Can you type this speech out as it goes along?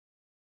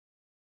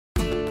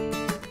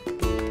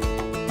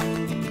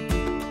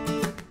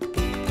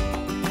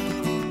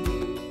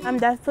I'm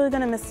definitely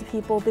going to miss the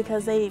people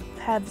because they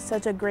have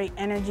such a great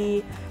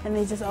energy and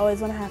they just always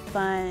want to have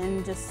fun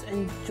and just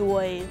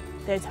enjoy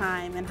their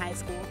time in high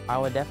school. I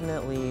would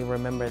definitely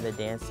remember the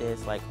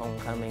dances like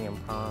homecoming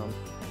and prom.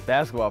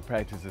 Basketball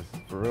practices,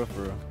 for real,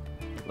 for real.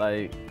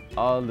 Like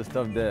all the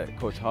stuff that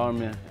Coach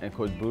Harmon and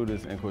Coach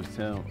Brutus and Coach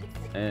Tim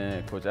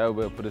and Coach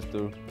Albert put us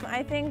through.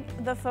 I think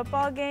the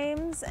football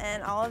games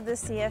and all of the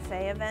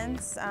CFA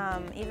events,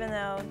 even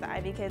though the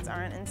IB kids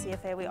aren't in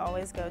CFA, we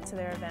always go to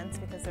their events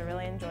because they're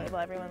really enjoyable.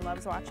 Everyone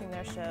loves watching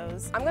their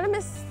shows. I'm gonna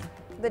miss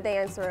the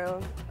dance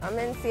room. I'm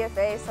in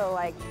CFA, so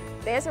like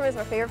dance room is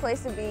my favorite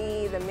place to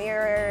be. The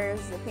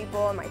mirrors, the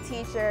people, my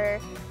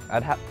teacher.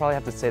 I'd probably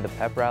have to say the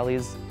pep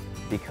rallies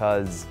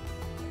because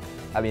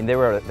I mean, they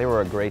were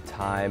a great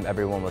time.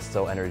 Everyone was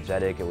so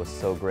energetic. It was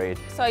so great.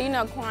 So, you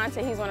know,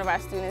 Quanta, he's one of our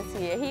students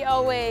here. He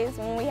always,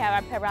 when we have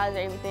our pep rallies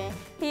and everything,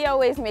 he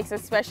always makes a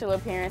special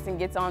appearance and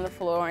gets on the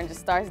floor and just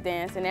starts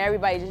dancing.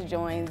 Everybody just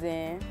joins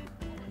in.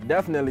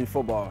 Definitely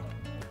football.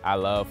 I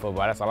love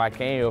football. That's all I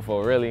came here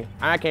for, really.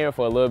 I came here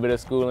for a little bit of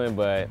schooling,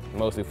 but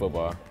mostly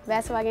football.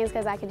 Basketball games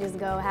because I could just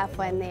go have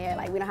fun there.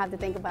 Like, we don't have to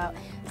think about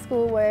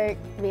schoolwork,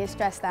 being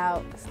stressed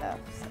out and stuff.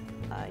 So.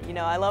 You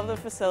know, I love the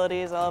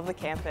facilities, I love the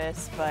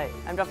campus, but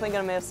I'm definitely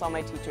going to miss all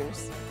my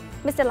teachers.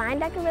 Mr.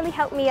 Linedecker really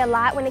helped me a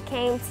lot when it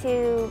came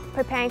to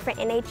preparing for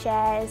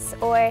NHS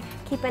or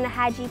keeping a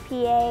high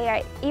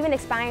GPA or even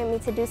inspiring me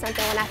to do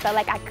something when I felt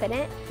like I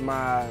couldn't.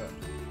 My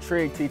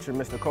trig teacher,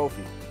 Mr.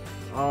 Kofi.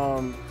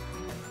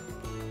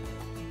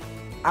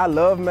 I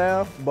love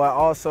math, but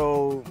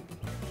also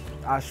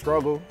I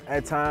struggle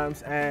at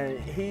times, and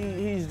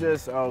he's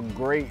just a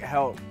great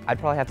help. I'd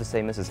probably have to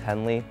say Mrs.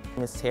 Henley.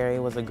 Miss Terry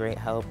was a great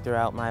help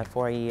throughout my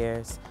 4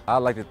 years. I'd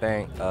like to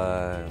thank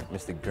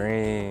Mr.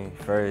 Green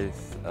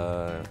first,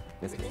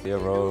 Mr. Steele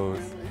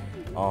Rose,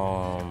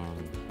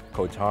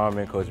 Coach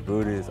Harmon, Coach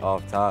Brutus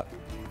off top.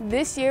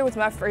 This year was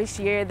my first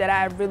year that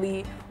I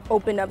really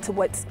opened up to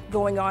what's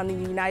going on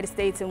in the United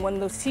States, and one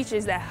of those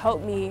teachers that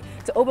helped me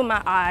to open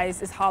my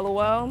eyes is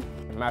Hollowell.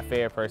 My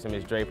favorite person,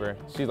 Miss Draper,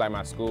 she's like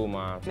my school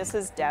mom.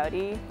 Mrs.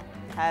 Dowdy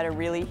had a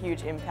really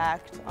huge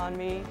impact on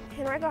me.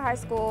 Henrico High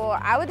School,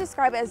 I would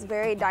describe it as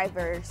very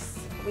diverse.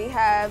 We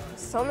have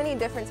so many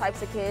different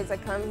types of kids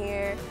that come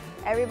here.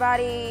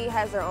 Everybody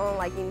has their own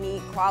like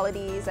unique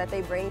qualities that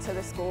they bring to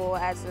the school,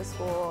 add to the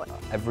school.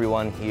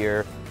 Everyone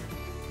here,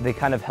 they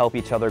kind of help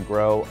each other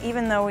grow.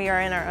 Even though we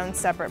are in our own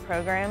separate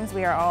programs,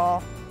 we are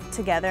all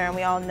together and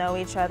we all know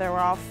each other. We're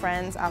all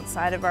friends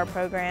outside of our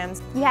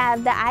programs. You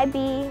have the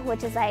IB,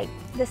 which is like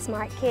the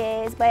smart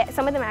kids, but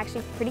some of them are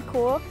actually pretty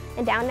cool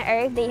and down to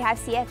earth. Then you have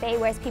CFA,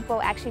 where it's people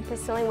actually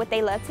pursuing what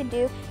they love to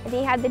do. And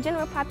then you have the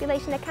general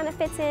population that kind of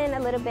fits in a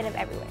little bit of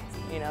everywhere.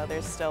 You know,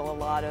 there's still a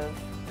lot of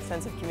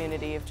sense of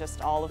community of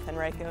just all of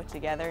Henrico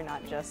together,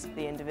 not just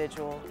the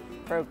individual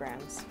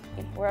programs.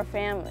 We're a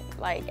family.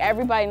 Like,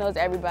 everybody knows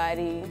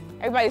everybody.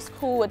 Everybody's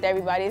cool with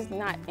everybody. It's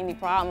not any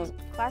problems.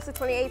 Class of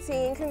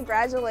 2018,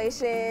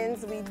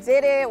 congratulations. We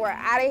did it. We're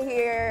out of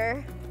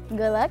here.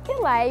 Good luck in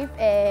life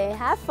and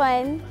have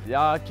fun.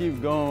 Y'all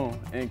keep going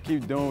and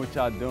keep doing what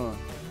y'all doing.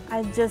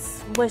 I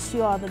just wish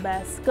you all the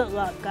best. Good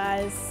luck,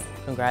 guys.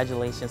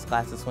 Congratulations,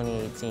 class of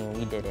 2018.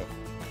 We did it.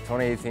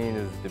 2018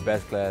 is the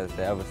best class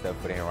that ever stepped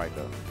foot in right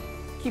though.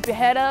 Keep your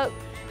head up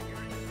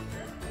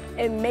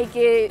and make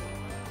your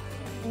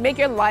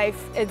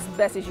life as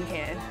best as you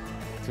can.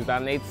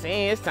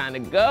 2018, it's time to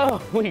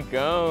go. We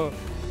gone.